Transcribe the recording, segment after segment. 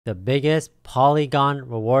the biggest Polygon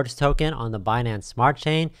rewards token on the Binance Smart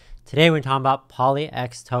Chain. Today we're talking about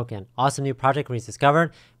PolyX token. Awesome new project we discovered.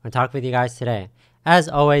 I'm going to talk with you guys today. As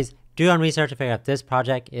always, do your own research to figure out if this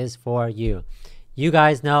project is for you. You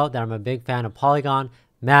guys know that I'm a big fan of Polygon,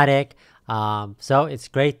 MATIC. So it's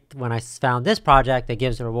great when I found this project that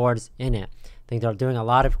gives rewards in it. I think they're doing a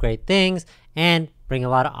lot of great things and bring a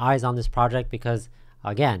lot of eyes on this project because,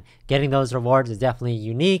 again, getting those rewards is definitely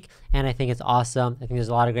unique, and I think it's awesome. I think there's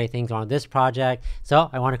a lot of great things on this project, so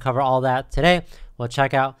I want to cover all that today. We'll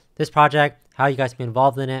check out this project, how you guys can be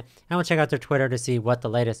involved in it, and we'll check out their Twitter to see what the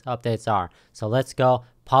latest updates are. So let's go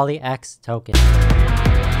PolyX token.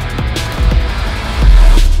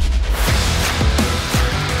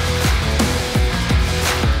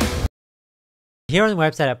 Here on the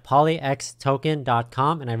website at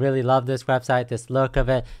polyxtoken.com, and I really love this website, this look of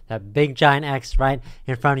it, that big giant X right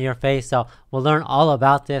in front of your face. So we'll learn all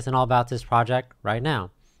about this and all about this project right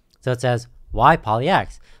now. So it says, why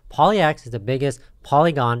PolyX? PolyX is the biggest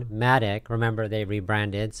Polygon MATIC. Remember, they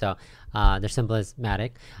rebranded, so their symbol is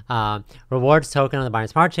MATIC. Rewards token on the Binance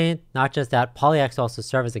Smart Chain. Not just that, PolyX also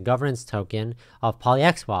serves as a governance token of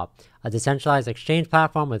PolyXSwap, a decentralized exchange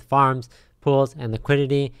platform with farms, pools, and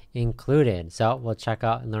liquidity included. So we'll check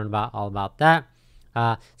out and learn about all about that.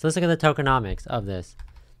 So let's look at the tokenomics of this.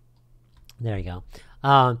 There you go.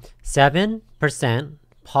 7%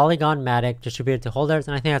 Polygon MATIC distributed to holders,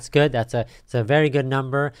 and I think that's good. It's a very good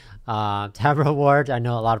number to have rewards. I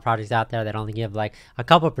know a lot of projects out there that only give like a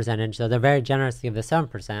couple percentage, so they're very generous to give the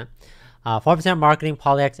 7%. 4% marketing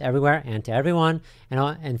PolyX everywhere and to everyone, and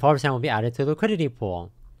 4% will be added to the liquidity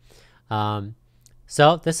pool.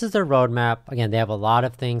 So this is their roadmap. Again, they have a lot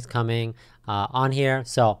of things coming on here.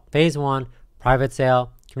 So phase 1, private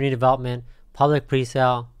sale, community development, public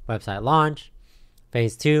pre-sale, website launch.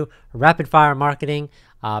 Phase 2, rapid fire marketing,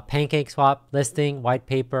 PancakeSwap listing, white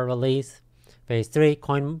paper release. Phase 3,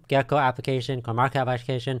 CoinGecko application, CoinMarket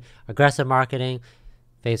application, aggressive marketing.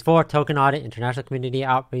 Phase 4, token audit, international community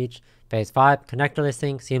outreach. Phase 5, connector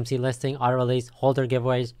listing, CMC listing, auto release, holder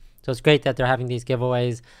giveaways. So it's great that they're having these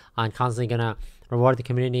giveaways and constantly gonna reward the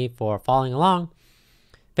community for following along.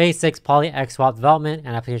 Phase 6, PolyXSwap development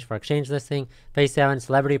and application for exchange listing. Phase 7,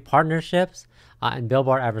 celebrity partnerships and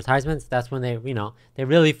billboard advertisements. That's when they, they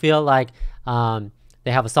really feel like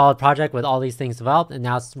they have a solid project with all these things developed, and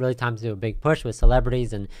now it's really time to do a big push with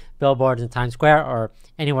celebrities and billboards in Times Square or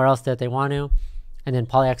anywhere else that they want to. And then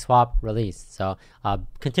PolyXSwap release. So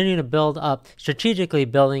continue to build up, strategically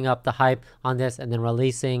building up the hype on this, and then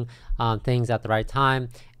releasing things at the right time,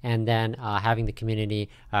 and then having the community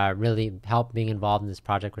really help being involved in this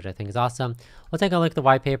project, which I think is awesome. We'll take a look at the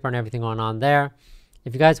white paper and everything going on there.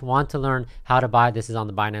 If you guys want to learn how to buy, this is on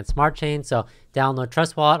the Binance Smart Chain. So download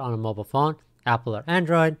Trust Wallet on a mobile phone, Apple or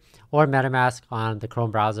Android, or MetaMask on the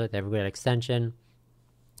Chrome browser. They have a great extension.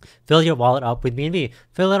 Fill your wallet up with BNB.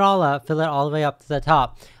 Fill it all up. Fill it all the way up to the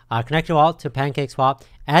top. Connect your wallet to PancakeSwap.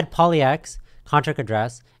 Add PolyX contract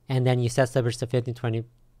address, and then you set leverage to 15 to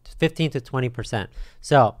 20%.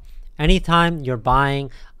 So anytime you're buying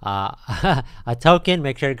a token,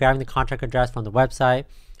 make sure you're grabbing the contract address from the website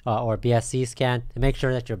or BSC scan to make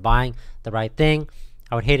sure that you're buying the right thing.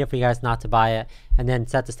 I would hate it for you guys not to buy it, and then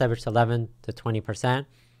set the leverage to 11 to 20%.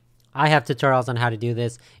 I have tutorials on how to do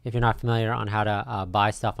this if you're not familiar on how to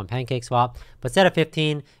buy stuff on PancakeSwap. But set at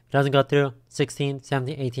 15, if it doesn't go through, 16,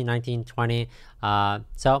 17, 18, 19, 20.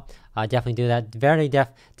 So definitely do that.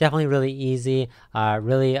 Definitely really easy.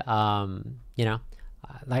 Really, like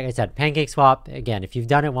I said, PancakeSwap, again, if you've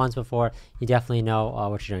done it once before, you definitely know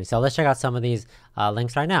what you're doing. So let's check out some of these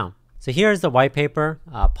links right now. So here's the white paper,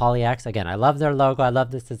 PolyX. Again, I love their logo. I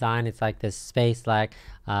love this design. It's like this space-like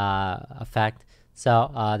effect.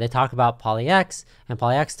 So they talk about PolyX and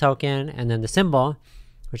PolyX token, and then the symbol,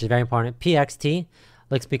 which is very important, PXT,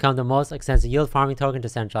 looks to become the most extensive yield farming token to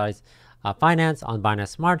decentralized finance on Binance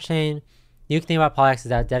Smart Chain. The unique thing about PolyX is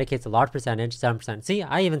that it dedicates a large percentage, 7%. See,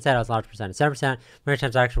 I even said it was a large percentage, 7% per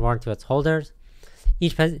transaction reward to its holders.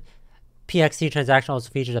 Each PXT transaction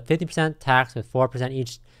also features a 50% tax with 4%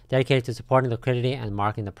 each dedicated to supporting liquidity and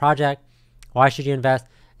marketing the project. Why should you invest?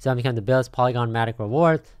 It's going to become the biggest Polygon MATIC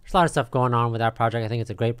reward. There's a lot of stuff going on with that project. I think it's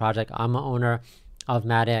a great project. I'm an owner of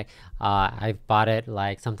MATIC. I bought it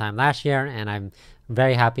like sometime last year, and I'm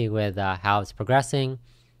very happy with how it's progressing.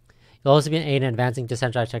 It'll also be an aid in advancing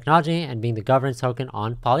decentralized technology and being the governance token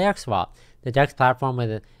on PolyXSwap, the DEX platform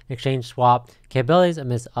with exchange swap capabilities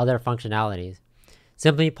amidst other functionalities.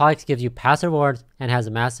 Simply, PolyX gives you passive rewards and has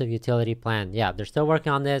a massive utility plan. Yeah, they're still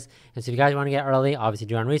working on this. And so if you guys want to get early, obviously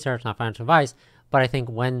do your own research, not financial advice. But I think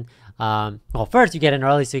when, well, first you get in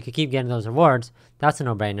early so you can keep getting those rewards. That's a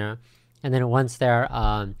no-brainer. And then once their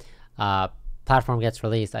platform gets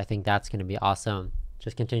released, I think that's going to be awesome.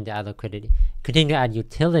 Just continue to add liquidity, continue to add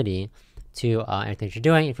utility to anything you're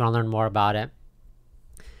doing if you want to learn more about it.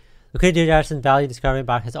 Liquidity digestion value discovery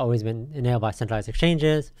block has always been enabled by centralized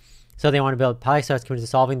exchanges. So they want to build PolyXSwap committed to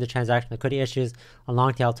solving the transaction liquidity issues on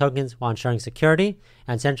long tail tokens while ensuring security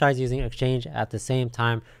and centralized using exchange at the same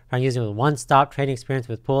time, trying using a one-stop trading experience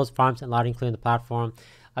with pools, farms, and lottery including the platform.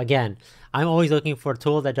 Again, I'm always looking for a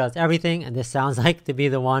tool that does everything, and this sounds like to be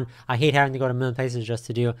the one. I hate having to go to a million places just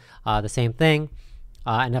to do the same thing.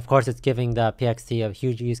 And of course, it's giving the PXT a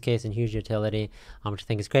huge use case and huge utility, which I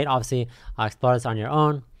think is great. Obviously, explore this on your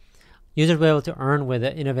own. Users will be able to earn with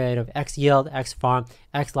the innovative X Yield, X Farm,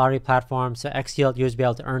 X Lottery platform. So X Yield, users will be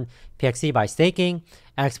able to earn PXT by staking.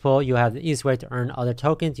 X Pool, you have the easiest way to earn other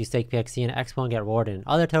tokens. You stake PXT in X Pool and get rewarded in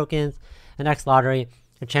other tokens. And X Lottery,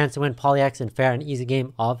 a chance to win PolyX in fair and easy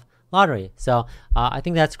game of lottery. So I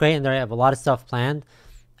think that's great, and they have a lot of stuff planned.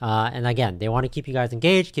 And again, they want to keep you guys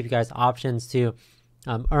engaged, keep you guys options to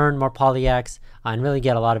earn more PolyX and really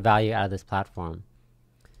get a lot of value out of this platform.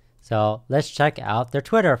 So let's check out their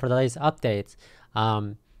Twitter for the latest updates.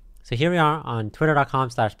 So here we are on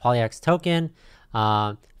twitter.com/PolyXToken.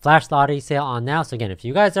 Flash lottery sale on now. So again, if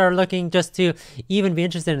you guys are looking just to even be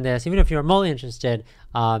interested in this, even if you're remotely interested,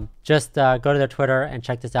 just go to their Twitter and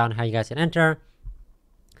check this out and how you guys can enter.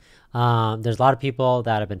 There's a lot of people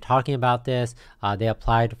that have been talking about this. They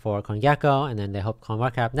applied for CoinGecko and then they hope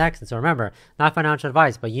CoinMarketCap next. And so remember, not financial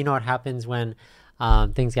advice, but you know what happens when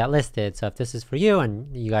things get listed. So if this is for you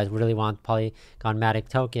and you guys really want Polygon MATIC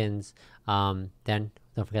tokens, then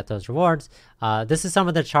don't forget those rewards. This is some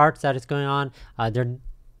of the charts that is going on.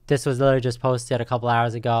 This was literally just posted a couple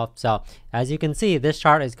hours ago. So as you can see, this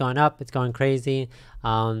chart is going up. It's going crazy.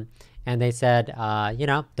 And they said, you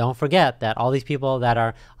know, don't forget that all these people that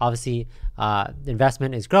are obviously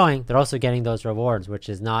investment is growing, they're also getting those rewards, which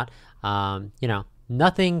is not, you know,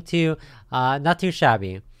 nothing too, not too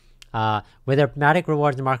shabby. With their MATIC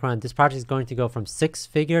rewards and market run, this project is going to go from 6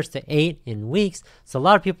 figures to 8 in weeks. So a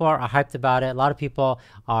lot of people are hyped about it. A lot of people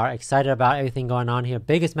are excited about everything going on here.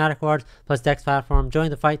 Biggest MATIC rewards plus DEX platform. Join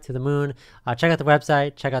the fight to the moon. Check out the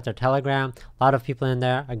website. Check out their Telegram. A lot of people in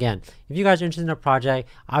there. Again, if you guys are interested in a project,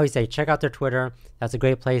 I always say check out their Twitter. That's a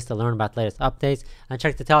great place to learn about the latest updates. And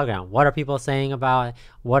check the Telegram. What are people saying about it?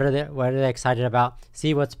 What are they excited about?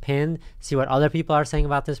 See what's pinned. See what other people are saying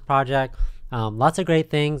about this project. Lots of great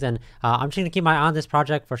things, and I'm just going to keep my eye on this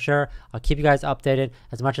project for sure. I'll keep you guys updated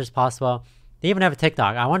as much as possible. They even have a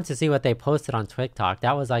TikTok. I wanted to see what they posted on TikTok.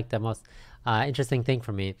 That was like the most interesting thing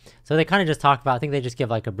for me. So they kind of just talk about, I think they just give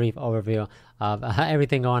like a brief overview of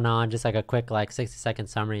everything going on, just like a quick like 60-second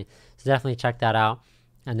summary. So definitely check that out.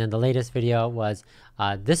 And then the latest video was,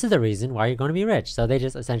 this is the reason why you're going to be rich. So they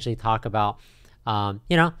just essentially talk about,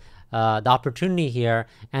 you know, the opportunity here,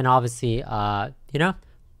 and obviously, you know,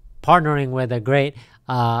 partnering with a great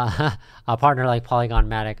a partner like Polygon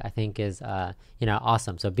MATIC, I think is you know,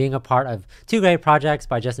 awesome. So being a part of 2 great projects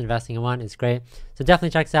by just investing in one is great. So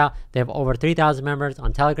definitely check this out. They have over 3,000 members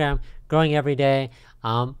on Telegram, growing every day.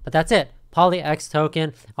 But that's it. PolyX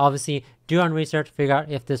token. Obviously, do your own research, figure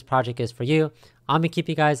out if this project is for you. I'm gonna keep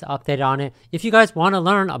you guys updated on it. If you guys want to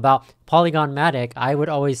learn about Polygon MATIC, I would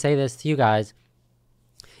always say this to you guys.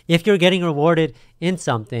 If you're getting rewarded in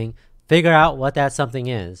something, figure out what that something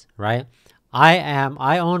is, right?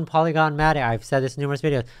 I own Polygon MATIC. I've said this in numerous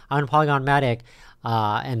videos. I own Polygon MATIC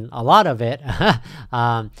and a lot of it.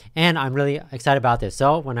 And I'm really excited about this.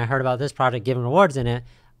 So when I heard about this project giving rewards in it,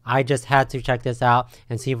 I just had to check this out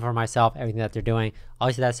and see for myself everything that they're doing.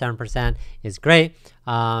 Obviously that 7% is great.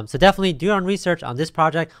 So definitely do your own research on this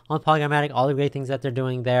project, on Polygon MATIC, all the great things that they're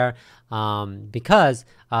doing there, because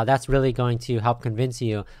that's really going to help convince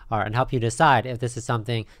you and help you decide if this is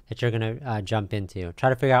something that you're going to jump into. Try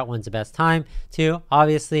to figure out when's the best time to,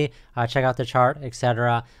 obviously, check out the chart,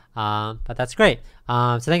 etc. But that's great.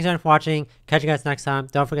 So thanks again for watching. Catch you guys next time.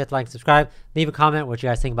 Don't forget to like and subscribe. Leave a comment what you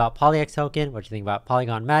guys think about PolyX token, what you think about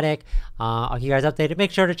Polygon MATIC. I'll keep you guys updated. Make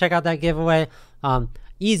sure to check out that giveaway.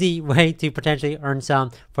 Easy way to potentially earn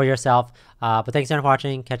some for yourself. But thanks again for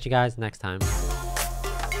watching. Catch you guys next time.